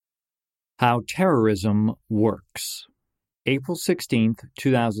How Terrorism Works. April 16,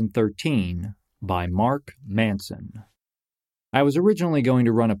 2013, by Mark Manson. I was originally going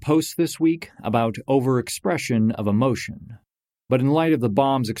to run a post this week about overexpression of emotion, but in light of the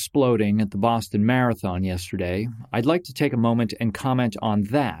bombs exploding at the Boston Marathon yesterday, I'd like to take a moment and comment on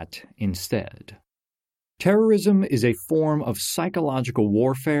that instead. Terrorism is a form of psychological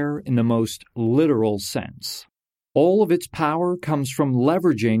warfare in the most literal sense. All of its power comes from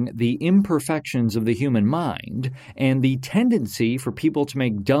leveraging the imperfections of the human mind and the tendency for people to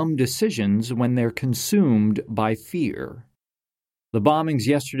make dumb decisions when they're consumed by fear. The bombings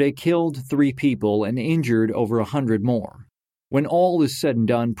yesterday killed 3 people and injured over 100 more. When all is said and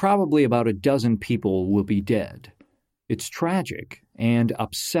done, probably about a dozen people will be dead. It's tragic and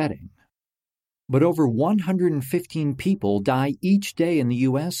upsetting. But over 115 people die each day in the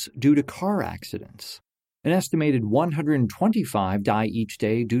U.S. due to car accidents. An estimated 125 die each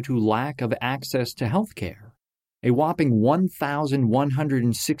day due to lack of access to health care. A whopping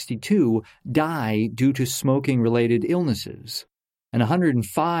 1,162 die due to smoking-related illnesses, and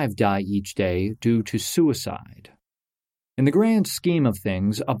 105 die each day due to suicide. In the grand scheme of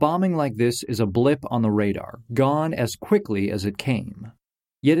things, a bombing like this is a blip on the radar, gone as quickly as it came.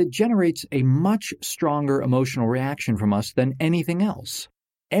 Yet it generates a much stronger emotional reaction from us than anything else.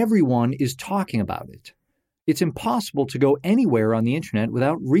 Everyone is talking about it. It's impossible to go anywhere on the internet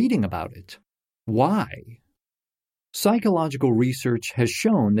without reading about it. Why? Psychological research has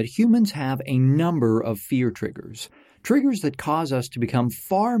shown that humans have a number of fear triggers that cause us to become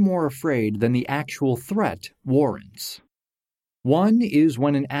far more afraid than the actual threat warrants. One is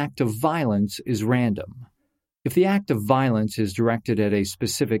when an act of violence is random. If the act of violence is directed at a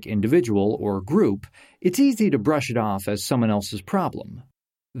specific individual or group, it's easy to brush it off as someone else's problem.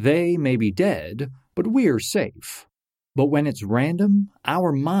 They may be dead, but we're safe. But when it's random,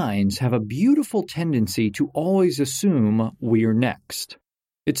 our minds have a beautiful tendency to always assume we're next.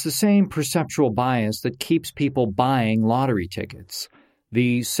 It's the same perceptual bias that keeps people buying lottery tickets.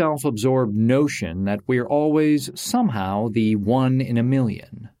 The self-absorbed notion that we're always somehow the one in a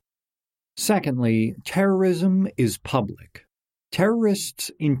million. Secondly, terrorism is public.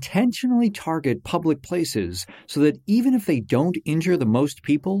 Terrorists intentionally target public places so that even if they don't injure the most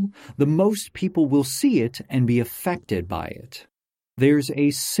people will see it and be affected by it. There's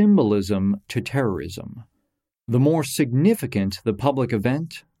a symbolism to terrorism. The more significant the public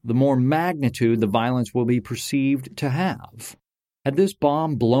event, the more magnitude the violence will be perceived to have. Had this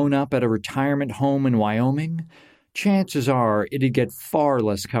bomb blown up at a retirement home in Wyoming, chances are it'd get far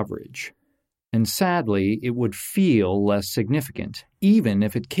less coverage. And sadly, it would feel less significant, even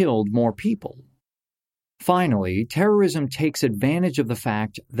if it killed more people. Finally, terrorism takes advantage of the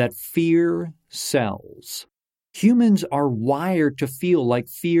fact that fear sells. Humans are wired to feel like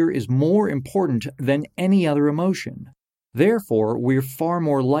fear is more important than any other emotion. Therefore, we're far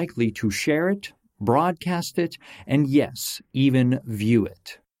more likely to share it, broadcast it, and yes, even view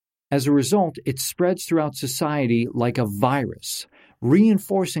it. As a result, it spreads throughout society like a virus,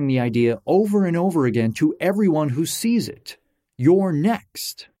 reinforcing the idea over and over again to everyone who sees it. You're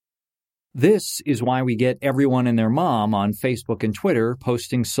next. This is why we get everyone and their mom on Facebook and Twitter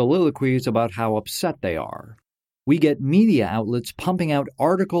posting soliloquies about how upset they are. We get media outlets pumping out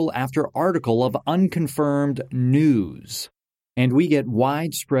article after article of unconfirmed news. And we get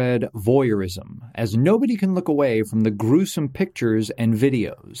widespread voyeurism, as nobody can look away from the gruesome pictures and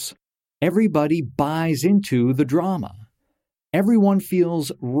videos. Everybody buys into the drama. Everyone feels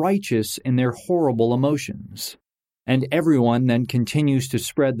righteous in their horrible emotions, and everyone then continues to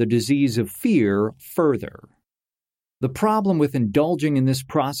spread the disease of fear further. The problem with indulging in this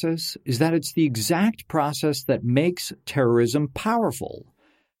process is that it's the exact process that makes terrorism powerful,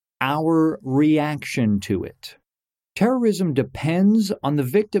 our reaction to it. Terrorism depends on the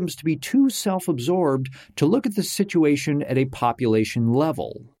victims to be too self-absorbed to look at the situation at a population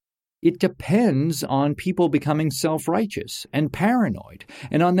level. It depends on people becoming self-righteous and paranoid,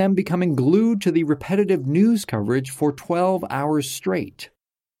 and on them becoming glued to the repetitive news coverage for 12 hours straight.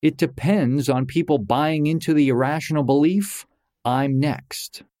 It depends on people buying into the irrational belief, I'm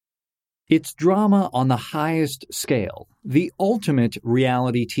next. It's drama on the highest scale, the ultimate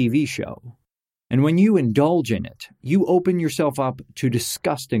reality TV show. And when you indulge in it, you open yourself up to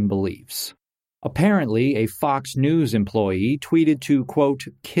disgusting beliefs. Apparently, a Fox News employee tweeted to, quote,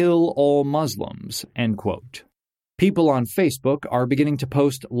 kill all Muslims, end quote. People on Facebook are beginning to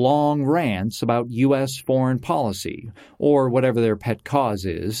post long rants about U.S. foreign policy, or whatever their pet cause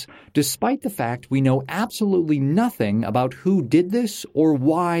is, despite the fact we know absolutely nothing about who did this or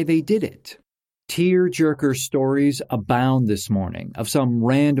why they did it. Tear-jerker stories abound this morning of some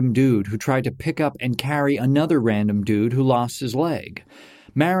random dude who tried to pick up and carry another random dude who lost his leg.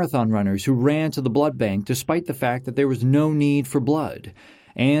 Marathon runners who ran to the blood bank despite the fact that there was no need for blood.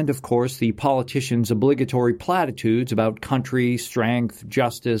 And, of course, the politicians' obligatory platitudes about country, strength,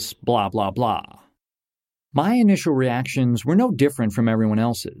 justice, blah, blah, blah. My initial reactions were no different from everyone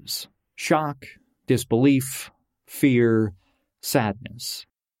else's. Shock, disbelief, fear, sadness.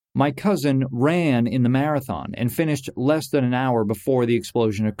 My cousin ran in the marathon and finished less than an hour before the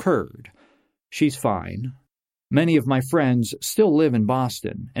explosion occurred. She's fine. Many of my friends still live in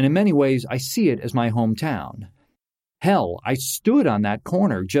Boston, and in many ways I see it as my hometown. Hell, I stood on that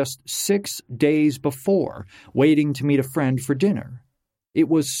corner just 6 days before, waiting to meet a friend for dinner. It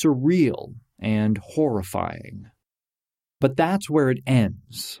was surreal and horrifying. But that's where it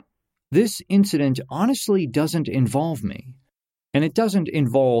ends. This incident honestly doesn't involve me. And it doesn't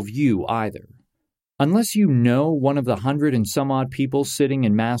involve you either. Unless you know one of the 100 and some odd people sitting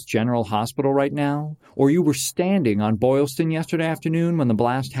in Mass General Hospital right now, or you were standing on Boylston yesterday afternoon when the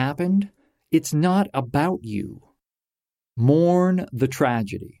blast happened, it's not about you. Mourn the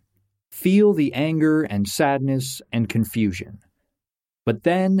tragedy. Feel the anger and sadness and confusion. But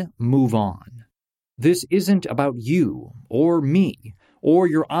then move on. This isn't about you or me. Or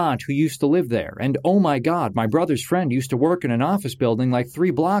your aunt who used to live there, and oh my God, my brother's friend used to work in an office building like 3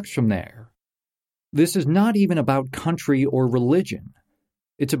 blocks from there. This is not even about country or religion.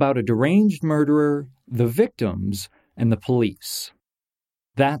 It's about a deranged murderer, the victims, and the police.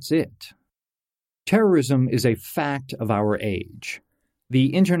 That's it. Terrorism is a fact of our age.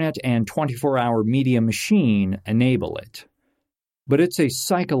 The internet and 24-hour media machine enable it. But it's a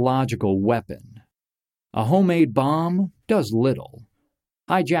psychological weapon. A homemade bomb does little.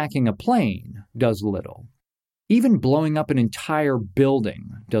 Hijacking a plane does little. Even blowing up an entire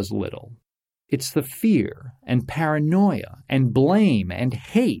building does little. It's the fear and paranoia and blame and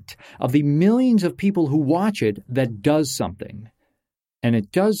hate of the millions of people who watch it that does something. And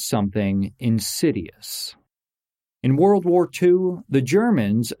it does something insidious. In World War II, the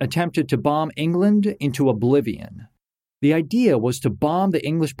Germans attempted to bomb England into oblivion. The idea was to bomb the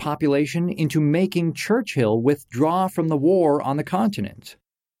English population into making Churchill withdraw from the war on the continent.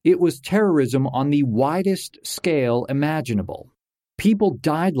 It was terrorism on the widest scale imaginable. People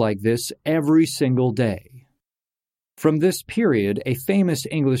died like this every single day. From this period, a famous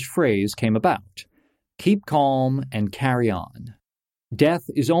English phrase came about: keep calm and carry on. Death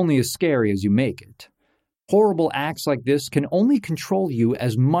is only as scary as you make it. Horrible acts like this can only control you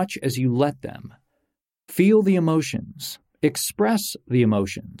as much as you let them. Feel the emotions, express the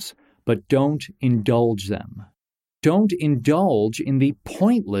emotions, but don't indulge them. Don't indulge in the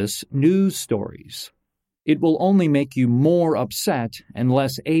pointless news stories. It will only make you more upset and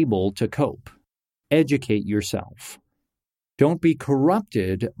less able to cope. Educate yourself. Don't be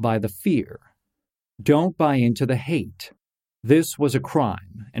corrupted by the fear. Don't buy into the hate. This was a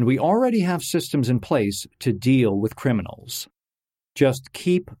crime, and we already have systems in place to deal with criminals. Just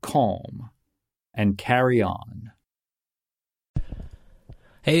keep calm and carry on.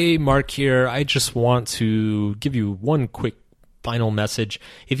 Hey, Mark here. I just want to give you one quick final message.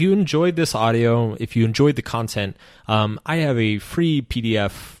 If you enjoyed this audio, if you enjoyed the content, I have a free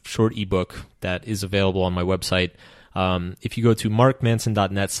PDF short ebook that is available on my website. If you go to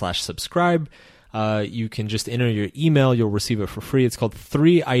markmanson.net/subscribe, you can just enter your email. You'll receive it for free. It's called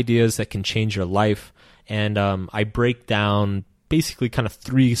 3 Ideas That Can Change Your Life. And I break down basically kind of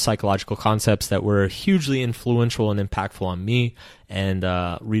 3 psychological concepts that were hugely influential and impactful on me, and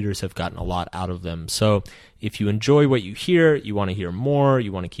readers have gotten a lot out of them. So if you enjoy what you hear, you want to hear more,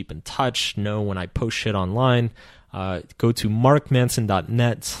 you want to keep in touch, know when I post shit online, go to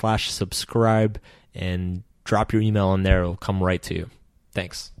markmanson.net/subscribe and drop your email in there. It'll come right to you.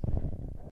 Thanks.